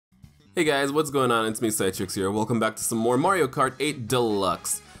Hey guys, what's going on? It's me, Sidetrix here. Welcome back to some more Mario Kart 8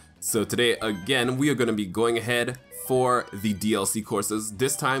 Deluxe. So today, again, we are going to be going ahead for the DLC courses.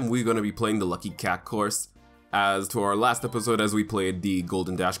 This time, we're going to be playing the Lucky Cat course, as to our last episode as we played the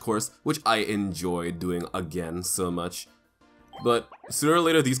Golden Dash course, which I enjoyed doing again so much. But sooner or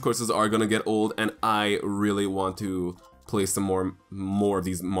later, these courses are going to get old, and I really want to play some more of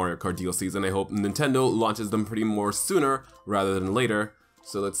these Mario Kart DLCs, and I hope Nintendo launches them pretty more sooner rather than later.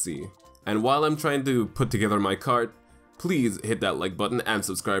 So let's see. And while I'm trying to put together my cart, please hit that like button and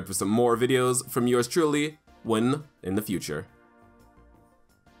subscribe for some more videos from yours truly when in the future.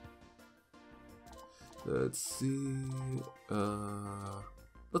 Let's see.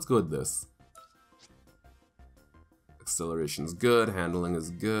 Let's go with this. Acceleration's good, handling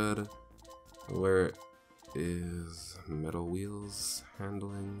is good. Where is metal wheels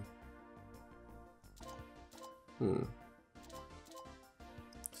handling?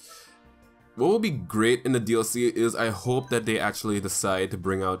 What will be great in the DLC is I hope that they actually decide to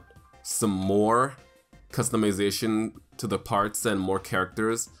bring out some more customization to the parts and more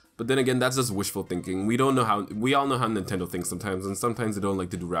characters. But then again, that's just wishful thinking. We all know how Nintendo thinks sometimes, and sometimes they don't like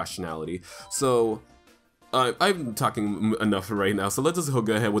to do rationality. So I'm talking enough right now. So let's just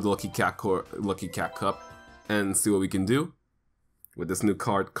go ahead with the Lucky Cat Cup and see what we can do with this new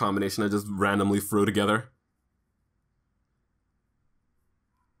card combination I just randomly threw together.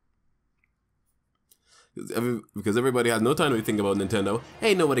 Because everybody has no time to think about Nintendo.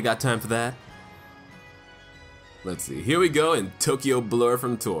 Ain't nobody got time for that. Let's see. Here we go in Tokyo Blur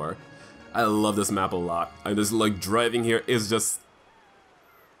from Tour. I love this map a lot. I just like driving here is just,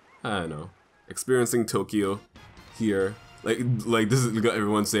 I don't know, experiencing Tokyo here. Like this is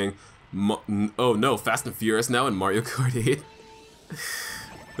everyone saying, oh no, Fast and Furious now in Mario Kart 8.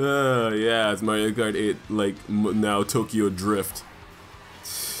 Yeah, it's Mario Kart 8. Like now Tokyo Drift.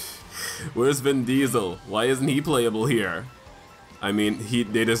 Where's Vin Diesel? Why isn't he playable here? I mean,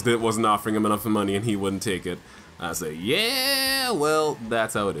 they just wasn't offering him enough money and he wouldn't take it. I say, yeah, well,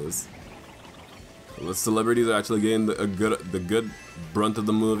 that's how it is. The celebrities are actually getting the good brunt of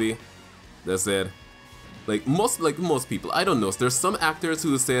the movie. That's it. Like most people, I don't know. There's some actors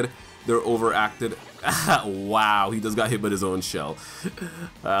who said they're overacted. Wow, he just got hit with his own shell.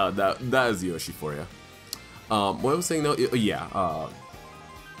 That is Yoshi for you. What I was saying now, yeah.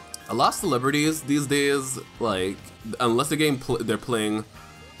 A lot of celebrities these days, like, unless they're playing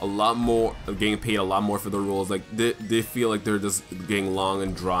a lot more, getting paid a lot more for the roles, like, they feel like they're just getting long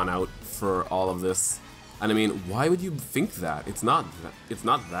and drawn out for all of this. And I mean, why would you think that? It's not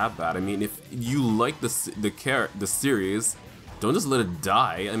that bad. I mean, if you like the series, don't just let it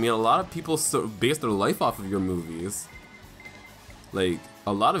die. I mean, a lot of people base their life off of your movies. Like,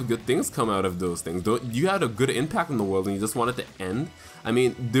 a lot of good things come out of those things. You had a good impact in the world and you just want it to end? I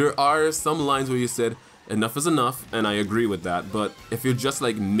mean, there are some lines where you said, enough is enough, and I agree with that, but if you're just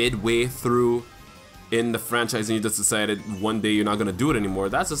like midway through in the franchise and you just decided one day you're not gonna do it anymore,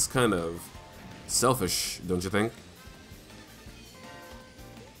 that's just kind of selfish, don't you think?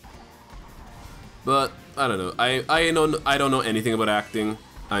 But, I don't know, I don't know anything about acting,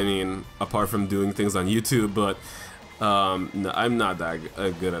 I mean, apart from doing things on YouTube, but no, I'm not that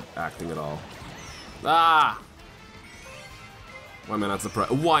good at acting at all. Ah! Why am I not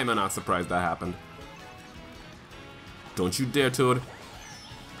surprised? Why am I not surprised that happened? Don't you dare, Toad.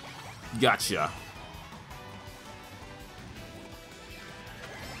 Gotcha.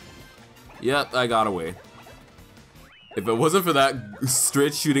 Yep, I got away. If it wasn't for that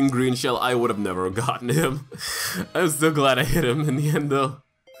straight shooting green shell, I would have never gotten him. I'm so glad I hit him in the end, though.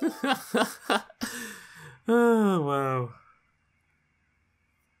 Oh, wow.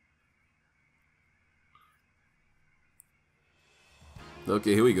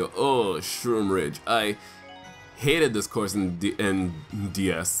 Okay, here we go. Oh, Shroom Ridge. I hated this course in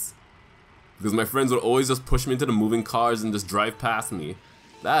DS. Because my friends would always just push me into the moving cars and just drive past me.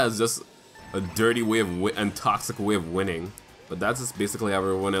 That is just a dirty way of and toxic way of winning. But that's just basically how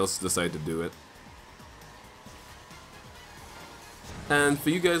everyone else decided to do it. And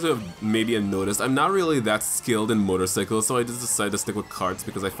for you guys who have maybe noticed, I'm not really that skilled in motorcycles, so I just decided to stick with karts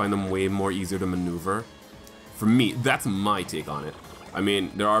because I find them way more easier to maneuver. For me, that's my take on it. I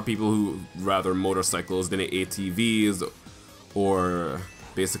mean, there are people who rather motorcycles than ATVs or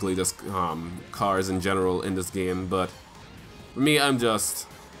basically just cars in general in this game, but for me, I'm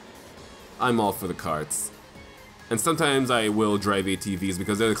all for the karts. And sometimes I will drive ATVs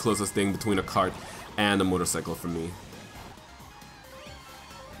because they're the closest thing between a kart and a motorcycle for me.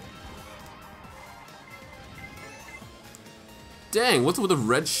 Dang, what's with the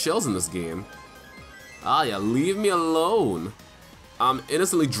red shells in this game? Ah yeah, leave me alone. I'm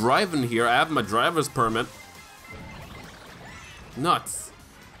innocently driving here. I have my driver's permit. Nuts.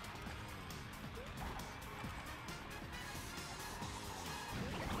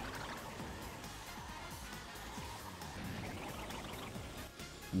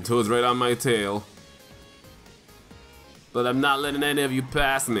 Toad's right on my tail. But I'm not letting any of you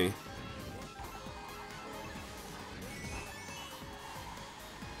pass me.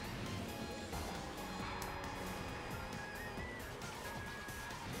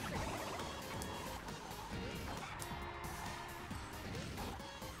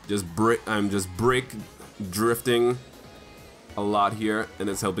 I'm just brake drifting a lot here, and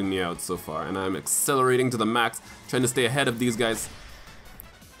it's helping me out so far. And I'm accelerating to the max, trying to stay ahead of these guys.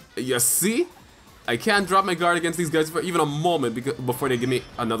 You see? I can't drop my guard against these guys for even a moment before they give me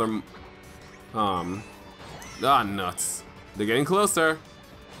another... nuts. They're getting closer.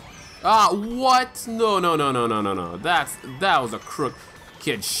 Ah, what? No. That was a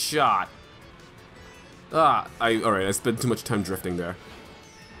crooked shot. Alright, I spent too much time drifting there.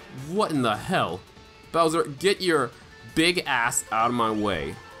 What in the hell? Bowser, get your big ass out of my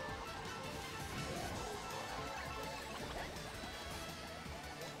way.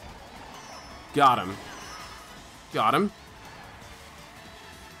 Got him. Got him.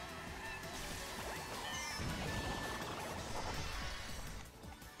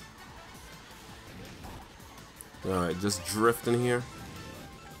 Alright, just drifting here.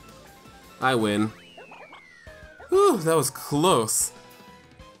 I win. Whew, that was close.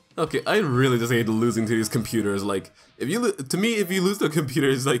 Okay, I really just hate losing to these computers. Like, if you lose to a computer,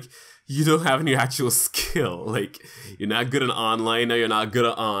 it's like you don't have any actual skill. Like, you're not good at online, now you're not good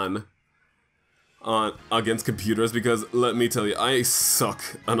at on against computers, because let me tell you, I suck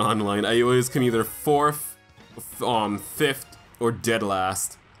on online. I always come either 4th, 5th, or dead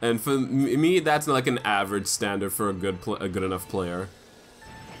last. And for me, that's like an average standard for a good enough player.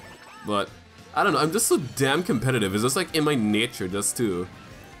 But I don't know, I'm just so damn competitive. It's just like in my nature just to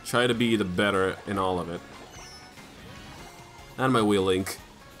try to be the better in all of it. And my way, Link.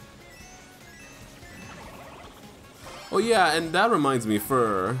 Oh yeah, and that reminds me,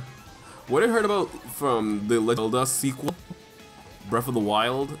 for what I heard about from the Zelda sequel, Breath of the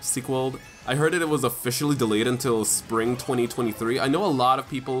Wild sequel, I heard that it was officially delayed until spring 2023. I know a lot of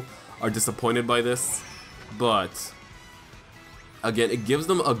people are disappointed by this, but again, it gives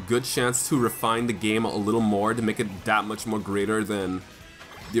them a good chance to refine the game a little more, to make it that much more greater than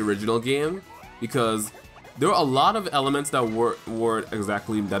the original game, because there were a lot of elements that weren't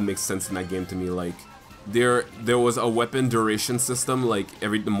exactly that makes sense in that game to me. Like there was a weapon duration system, like the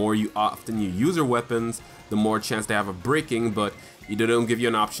more often you use your weapons, the more chance they have of breaking, but it don't give you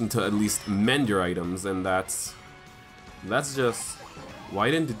an option to at least mend your items, and that's just, why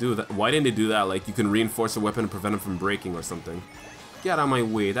didn't they do that? Why didn't they do that? Like, you can reinforce a weapon and prevent it from breaking or something. Get out of my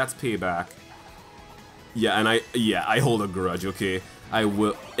way, that's payback. Yeah, and I hold a grudge, okay? I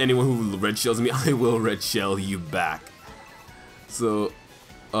will, anyone who red shells me, I will red shell you back. So,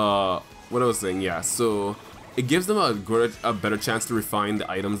 what I was saying, yeah, so it gives them a better chance to refine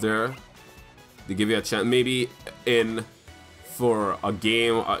the items there. They give you a chance, maybe for a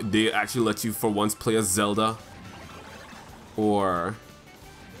game, they actually let you for once play as Zelda. Or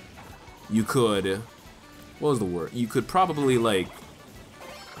you could, what was the word? You could probably like,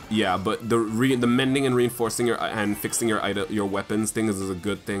 yeah, but the mending and reinforcing and fixing your weapons thing is a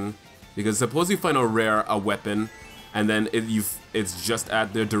good thing, because suppose you find a weapon, and then it's just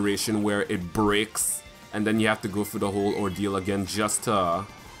at the duration where it breaks, and then you have to go through the whole ordeal again just to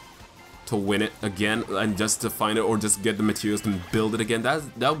win it again, and just to find it, or just get the materials to build it again. That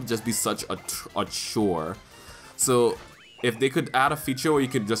would just be such a chore. So if they could add a feature where you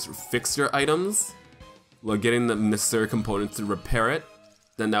could just fix your items, like getting the necessary components to repair it,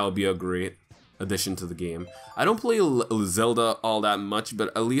 then that would be a great addition to the game. I don't play Zelda all that much,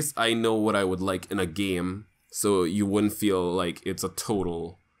 but at least I know what I would like in a game, so you wouldn't feel like it's a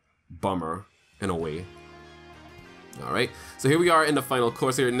total bummer in a way. Alright, so here we are in the final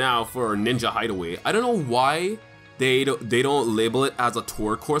course here now for Ninja Hideaway. I don't know why they don't label it as a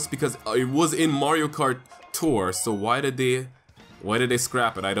tour course, because it was in Mario Kart Tour, so why did they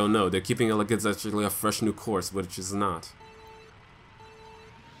scrap it? I don't know. They're keeping it like it's actually a fresh new course, which is not.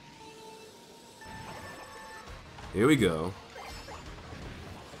 Here we go.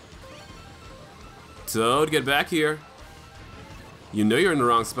 Toad, get back here. You know you're in the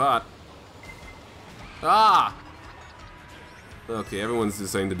wrong spot. Ah! Okay, everyone's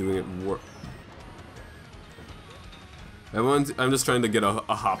deciding to doing it work. I'm just trying to get a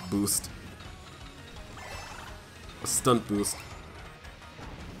hop boost. A stunt boost.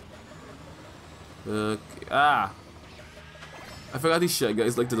 Okay, ah! I forgot these Shy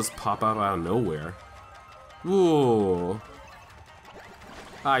Guys like to just pop out of nowhere. Ooh.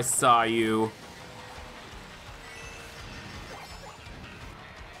 I saw you.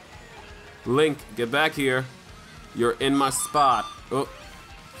 Link, get back here. You're in my spot. Oh,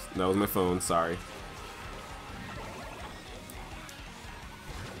 that was my phone, sorry.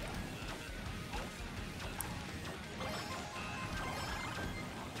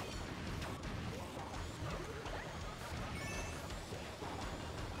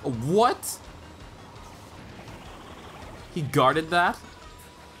 What? He guarded that?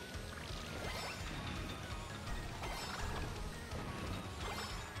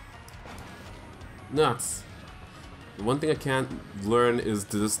 Nuts. The one thing I can't learn is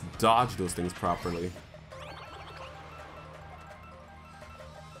to just dodge those things properly.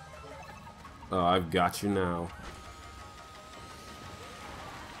 Oh, I've got you now.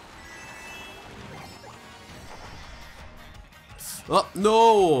 Oh,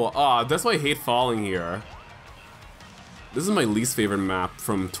 no! Ah, that's why I hate falling here. This is my least favorite map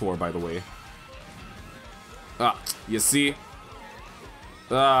from Tour, by the way. Ah, you see?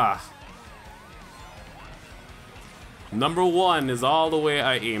 Ah. Number 1 is all the way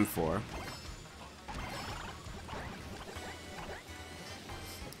I aim for.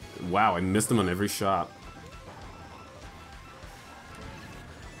 Wow, I missed him on every shot.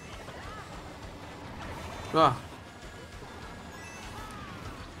 Ah.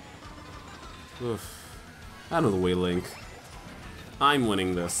 Oof. Out of the way, Link. I'm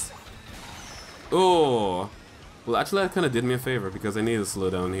winning this. Oh. Well, actually, that kind of did me a favor because I need to slow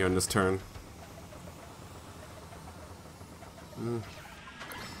down here in this turn.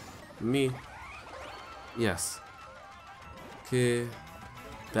 Me. Yes. Okay.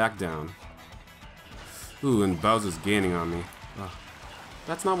 Back down. Ooh, and Bowser's gaining on me. Oh.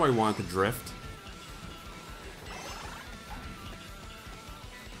 That's not where I wanted to drift.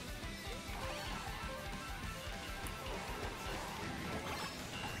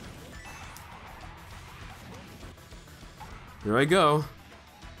 Here I go.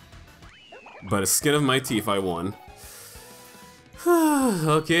 But a skin of my teeth, I won.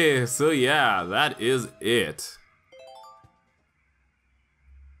 Okay, so yeah, that is it.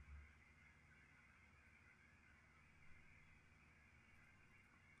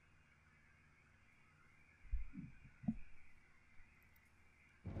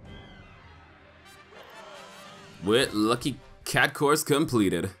 With lucky cat course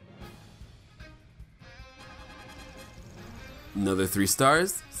completed. Another 3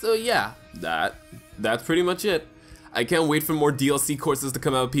 stars. So yeah, that's pretty much it. I can't wait for more DLC courses to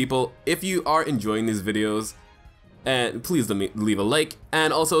come out, people. If you are enjoying these videos, and please leave a like,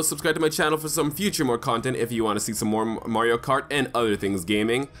 and also subscribe to my channel for some future more content if you want to see some more Mario Kart and other things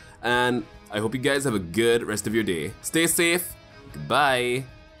gaming. And I hope you guys have a good rest of your day. Stay safe. Goodbye.